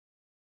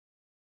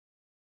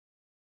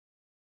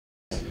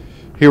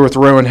Here with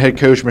Rowan head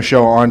coach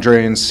Michelle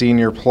Andre and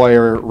senior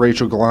player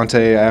Rachel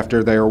Galante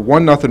after their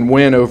 1-0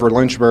 win over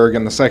Lynchburg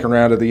in the second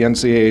round of the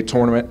NCAA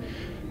tournament.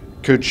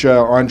 Coach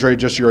Andre,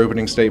 just your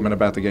opening statement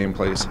about the game,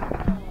 please.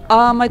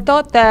 I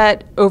thought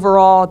that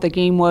overall the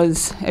game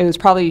was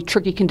probably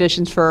tricky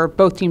conditions for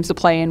both teams to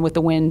play in with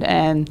the wind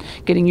and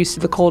getting used to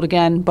the cold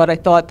again, but I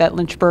thought that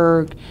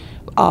Lynchburg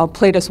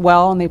played us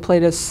well, and they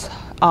played us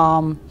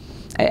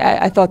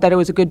I thought that it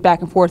was a good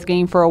back and forth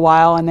game for a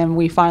while, and then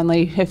we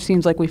finally, it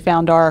seems like we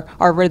found our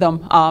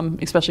rhythm,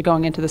 especially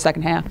going into the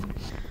second half.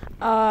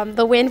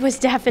 The wind was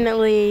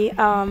definitely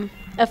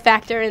a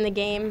factor in the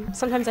game.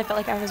 Sometimes I felt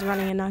like I was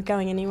running and not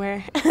going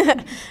anywhere.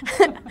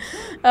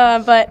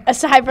 But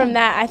aside from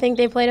that, I think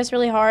they played us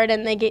really hard,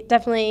 and they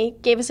definitely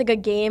gave us a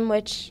good game,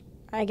 which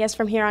I guess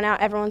from here on out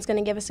everyone's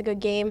going to give us a good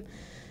game.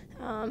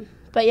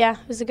 But yeah,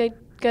 it was a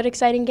good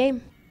exciting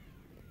game.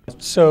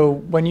 So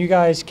when you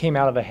guys came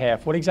out of the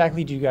half, what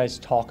exactly do you guys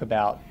talk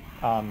about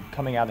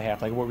coming out of the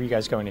half? Like, what were you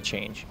guys going to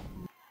change?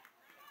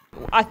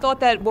 I thought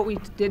that what we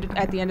did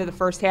at the end of the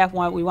first half,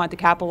 we wanted to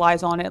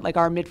capitalize on it, like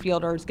our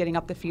midfielders getting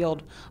up the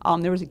field.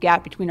 There was a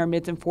gap between our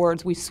mids and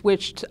forwards. We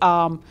switched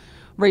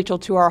Rachel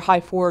to our high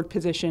forward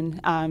position,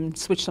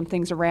 switched some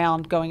things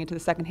around going into the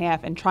second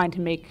half and trying to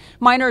make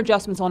minor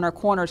adjustments on our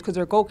corners because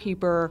our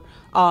goalkeeper,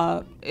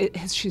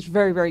 she's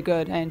very, very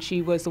good, and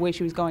the way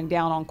she was going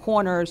down on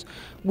corners,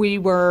 we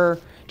were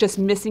just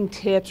missing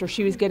tips, or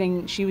she was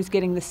getting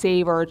the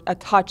save or a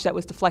touch that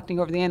was deflecting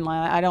over the end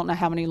line. I don't know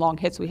how many long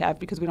hits we have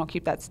because we don't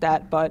keep that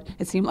stat, but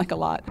it seemed like a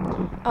lot.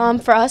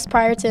 For us,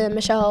 prior to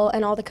Michelle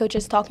and all the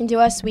coaches talking to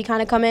us, we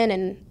kind of come in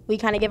and we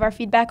kind of give our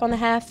feedback on the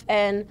half,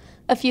 and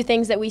a few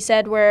things that we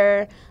said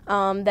were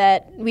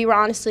that we were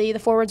honestly, the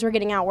forwards were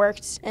getting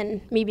outworked, and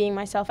me being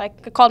myself, I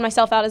called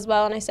myself out as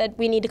well, and I said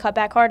we need to cut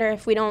back harder.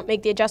 If we don't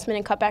make the adjustment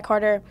and cut back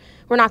harder,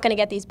 we're not going to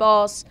get these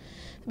balls.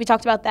 We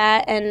talked about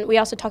that, and we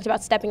also talked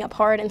about stepping up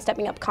hard and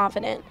stepping up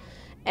confident.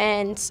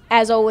 And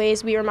as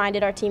always, we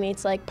reminded our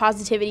teammates, like,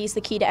 positivity is the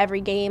key to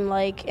every game,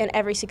 like, and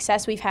every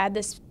success we've had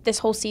this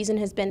whole season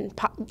has been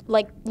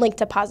linked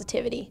to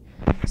positivity.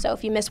 So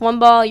if you miss one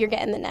ball, you're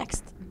getting the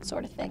next,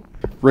 sort of thing.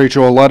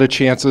 Rachel, a lot of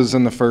chances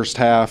in the first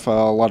half, a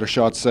lot of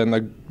shots, and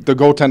the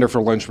goaltender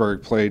for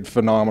Lynchburg played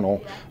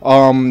phenomenal.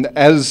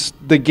 As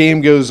the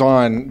game goes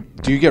on,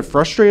 do you get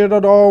frustrated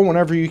at all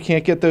whenever you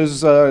can't get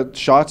those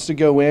shots to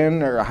go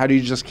in, or how do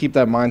you just keep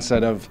that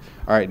mindset of,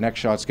 all right, next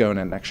shot's going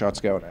in, next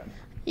shot's going in?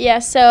 Yeah,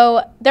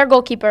 so their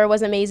goalkeeper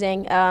was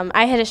amazing.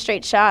 I hit a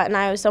straight shot, and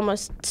I was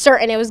almost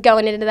certain it was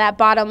going into that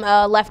bottom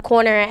left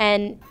corner,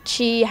 and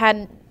she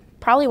had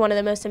probably one of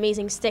the most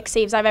amazing stick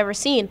saves I've ever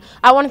seen.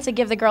 I wanted to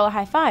give the girl a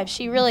high five.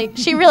 She really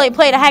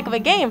played a heck of a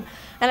game.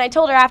 And I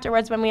told her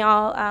afterwards when we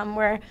all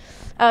were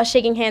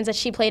shaking hands that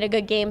she played a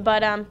good game.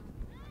 But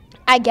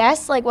I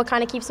guess like what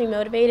kind of keeps me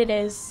motivated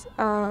is,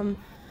 I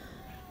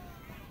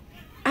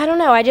don't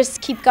know, I just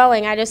keep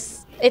going.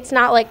 It's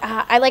not like,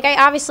 I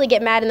obviously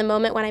get mad in the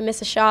moment when I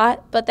miss a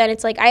shot, but then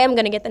it's like I am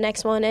going to get the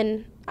next one,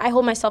 and I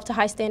hold myself to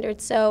high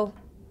standards. So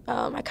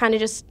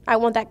I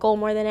want that goal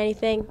more than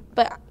anything.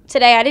 But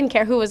today I didn't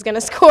care who was going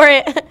to score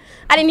it.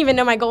 I didn't even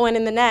know my goal went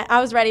in the net. I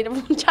was ready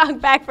to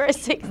jog back for a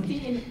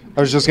 16.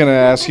 I was just going to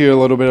ask you a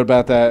little bit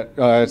about that.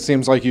 It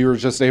seems like you were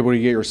just able to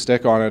get your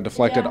stick on it,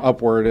 deflected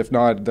upward. If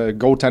not, the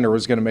goaltender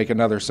was going to make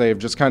another save.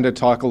 Just kind of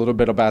talk a little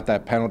bit about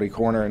that penalty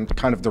corner and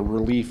kind of the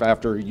relief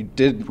after you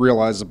did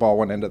realize the ball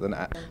went into the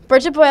net.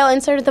 Bridget Boyle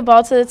inserted the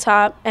ball to the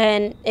top,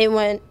 and it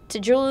went to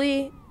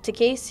Julie, to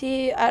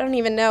Casey. I don't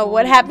even know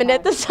what happened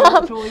at the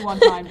top.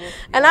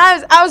 And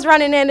I was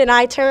running in, and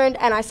I turned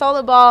and I saw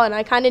the ball, and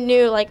I kind of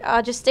knew, like,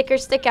 just stick her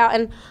stick out.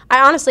 And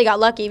I honestly got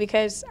lucky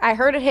because I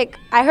heard it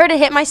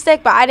hit my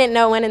stick, but I didn't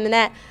know it went in the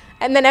net.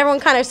 And then everyone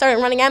kind of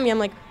started running at me. I'm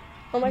like,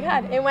 oh my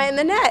God, it went in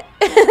the net.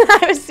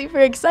 I was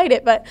super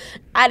excited, but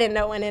I didn't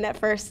know it went in at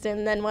first.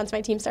 And then once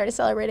my team started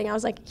celebrating, I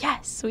was like,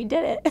 yes, we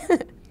did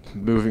it.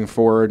 Moving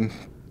forward,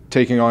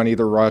 taking on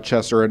either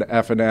Rochester and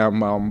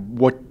F&M,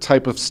 what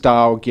type of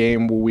style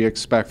game will we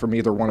expect from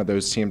either one of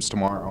those teams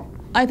tomorrow?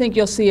 I think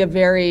you'll see a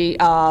very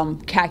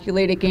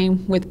calculated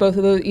game with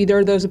either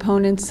of those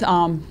opponents.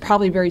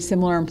 Probably very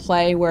similar in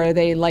play, where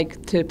they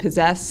like to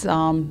possess.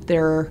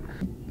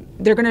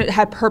 They're going to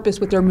have purpose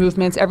with their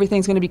movements.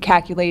 Everything's going to be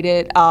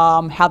calculated.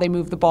 How they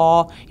move the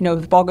ball. You know,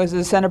 if the ball goes to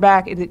the center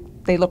back,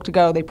 they look to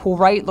go. They pull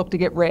right, look to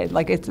get rid.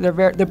 Like they're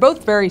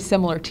both very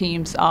similar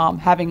teams.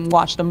 Having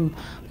watched them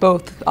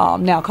both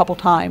now a couple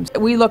times,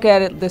 we look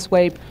at it this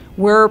way: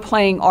 we're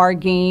playing our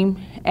game,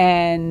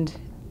 and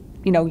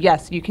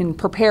yes, you can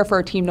prepare for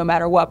a team no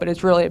matter what, but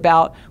it's really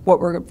about what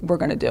we're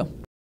going to do.